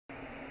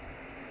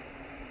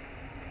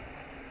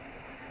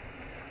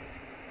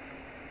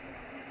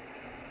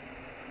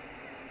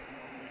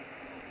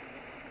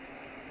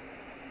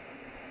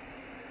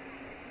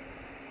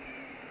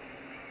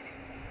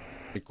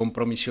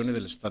compromissione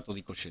dello stato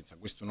di coscienza.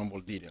 Questo non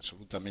vuol dire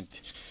assolutamente,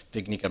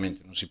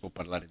 tecnicamente non si può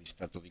parlare di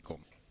stato di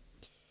coma.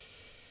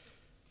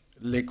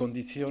 Le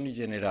condizioni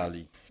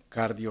generali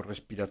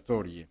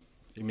cardio-respiratorie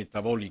e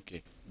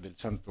metaboliche del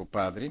Santo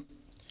Padre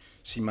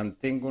si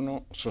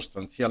mantengono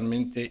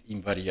sostanzialmente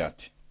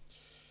invariate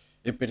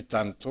e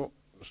pertanto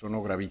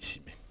sono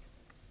gravissime.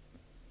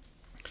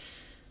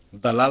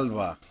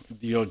 Dall'alba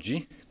di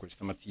oggi,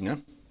 questa mattina,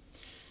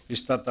 è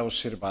stata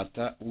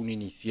osservata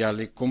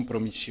un'iniziale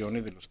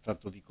compromissione dello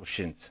stato di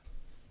coscienza.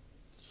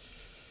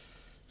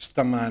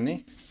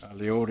 Stamane,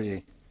 alle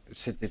ore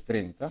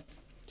 7:30,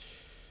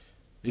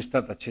 è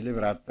stata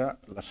celebrata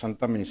la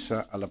Santa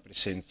Messa alla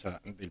presenza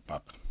del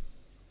Papa.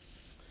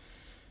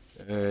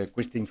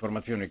 Queste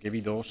informazioni che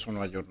vi do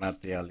sono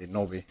aggiornate alle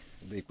 9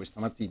 di questa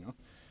mattina,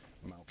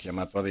 ma ho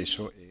chiamato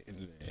adesso e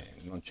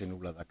non c'è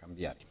nulla da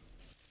cambiare.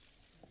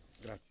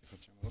 Grazie,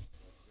 facciamolo.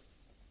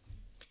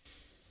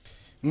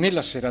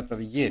 Nella serata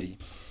di ieri,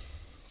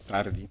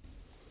 tardi,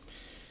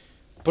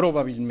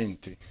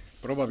 probabilmente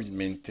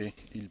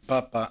il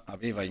Papa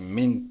aveva in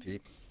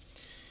mente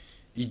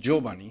i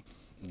giovani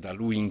da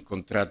lui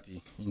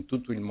incontrati in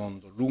tutto il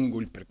mondo lungo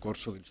il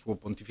percorso del suo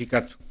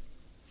pontificato.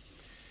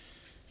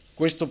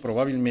 Questo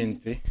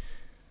probabilmente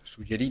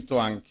suggerito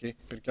anche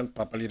perché al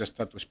Papa gli era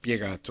stato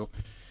spiegato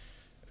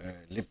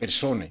le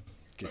persone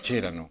che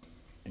c'erano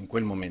in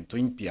quel momento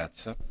in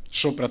piazza,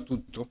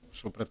 soprattutto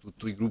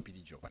i gruppi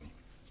di giovani.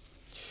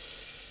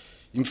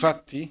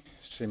 Infatti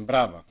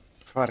sembrava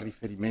far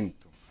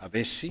riferimento ad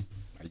essi,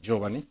 ai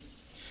giovani,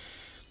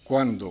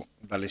 quando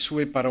dalle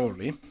sue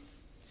parole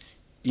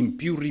in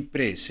più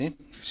riprese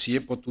si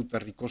è potuta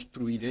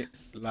ricostruire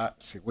la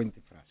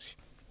seguente frase.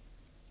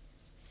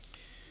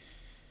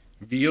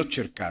 Vi ho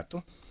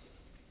cercato,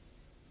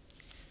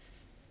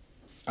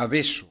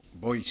 adesso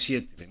voi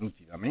siete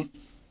venuti da me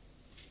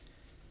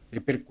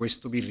e per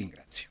questo vi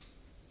ringrazio.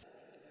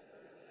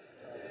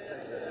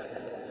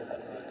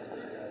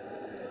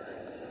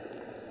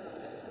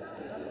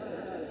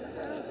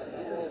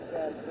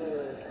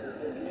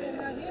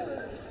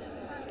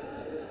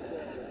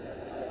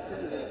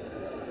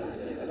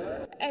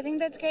 I think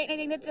that's great, and I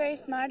think that's very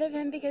smart of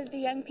him because the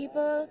young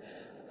people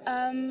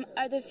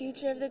are the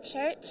future of the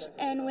church,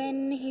 and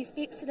when he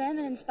speaks to them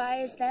and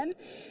inspires them,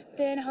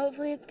 then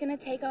hopefully it's going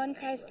to take on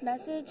Christ's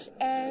message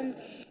and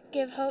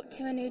give hope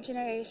to a new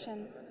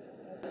generation.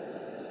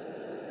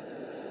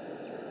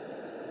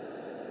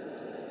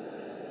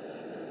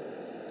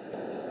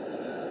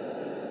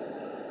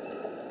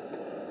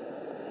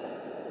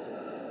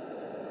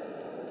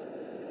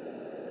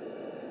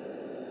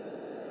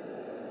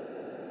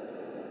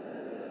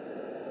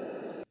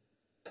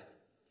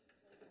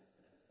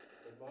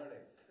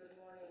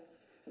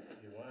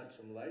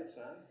 Some lights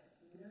on?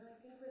 No, I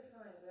think we're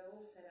fine. We're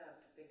all set up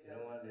because You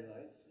don't want any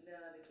lights? No,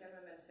 the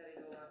cameraman set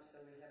it all up, so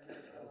we have no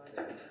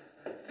lights.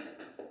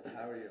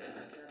 How are you?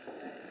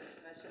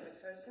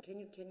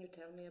 Can you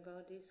tell me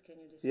about this? Can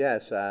you describe?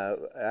 Yes,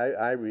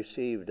 I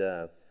received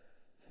a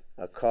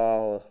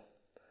call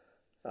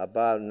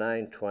about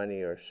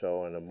 9:20 or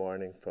so in the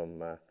morning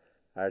from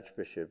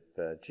Archbishop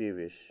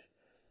Jewish,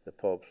 the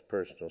Pope's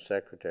personal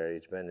secretary.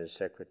 He's been his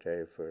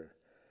secretary for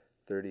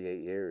 38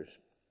 years.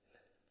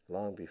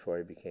 Long before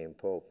he became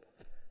Pope.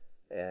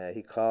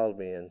 He called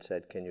me and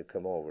said, can you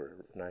come over?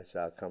 And I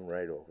said, I'll come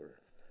right over.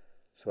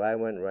 So I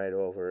went right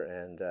over,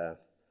 and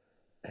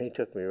he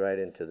took me right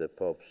into the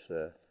Pope's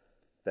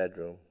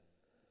bedroom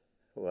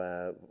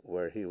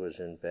where he was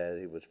in bed.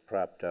 He was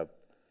propped up.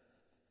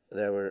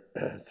 There were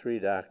 3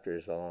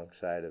 doctors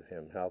alongside of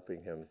him,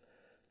 helping him,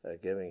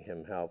 giving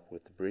him help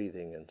with the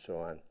breathing and so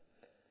on.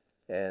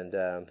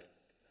 And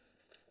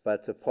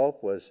but the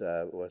Pope was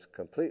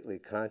completely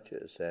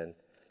conscious and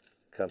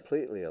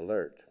completely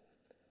alert.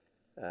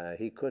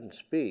 He couldn't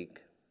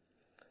speak,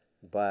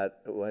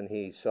 but when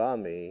he saw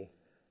me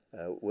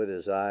with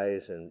his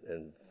eyes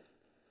and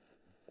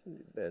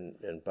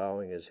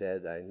bowing his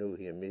head, I knew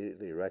he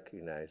immediately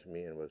recognized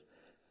me and was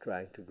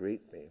trying to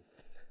greet me.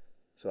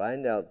 So I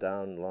knelt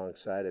down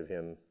alongside of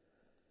him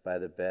by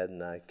the bed,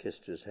 and I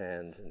kissed his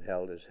hand and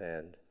held his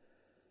hand.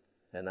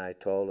 And I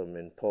told him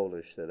in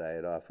Polish that I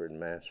had offered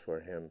Mass for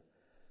him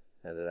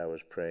and that I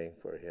was praying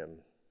for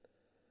him.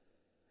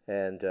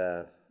 And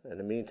in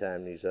the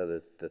meantime,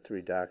 the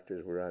 3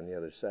 doctors were on the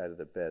other side of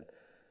the bed.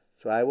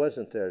 So I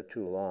wasn't there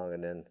too long,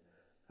 and then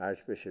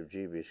Archbishop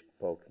Jewish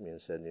poked me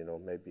and said,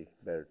 maybe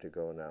better to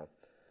go now.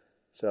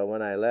 So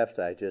when I left,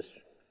 I just,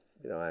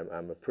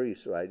 I'm a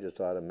priest, so I just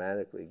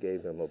automatically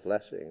gave him a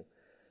blessing.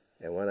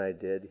 And when I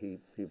did, he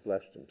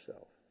blessed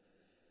himself.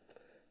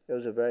 It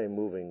was a very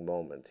moving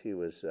moment. He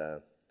was,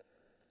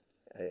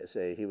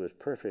 he was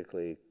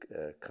perfectly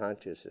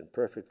conscious and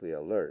perfectly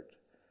alert.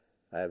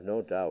 I have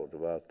no doubt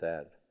about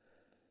that.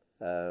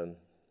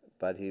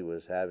 But he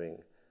was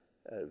having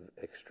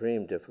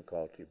extreme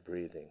difficulty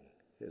breathing.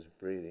 His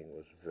breathing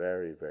was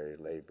very, very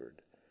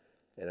labored.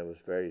 And it was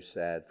very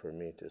sad for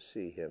me to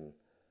see him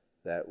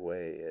that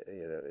way.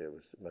 It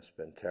must have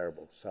been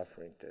terrible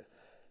suffering to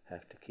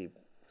have to keep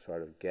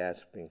sort of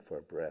gasping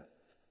for breath.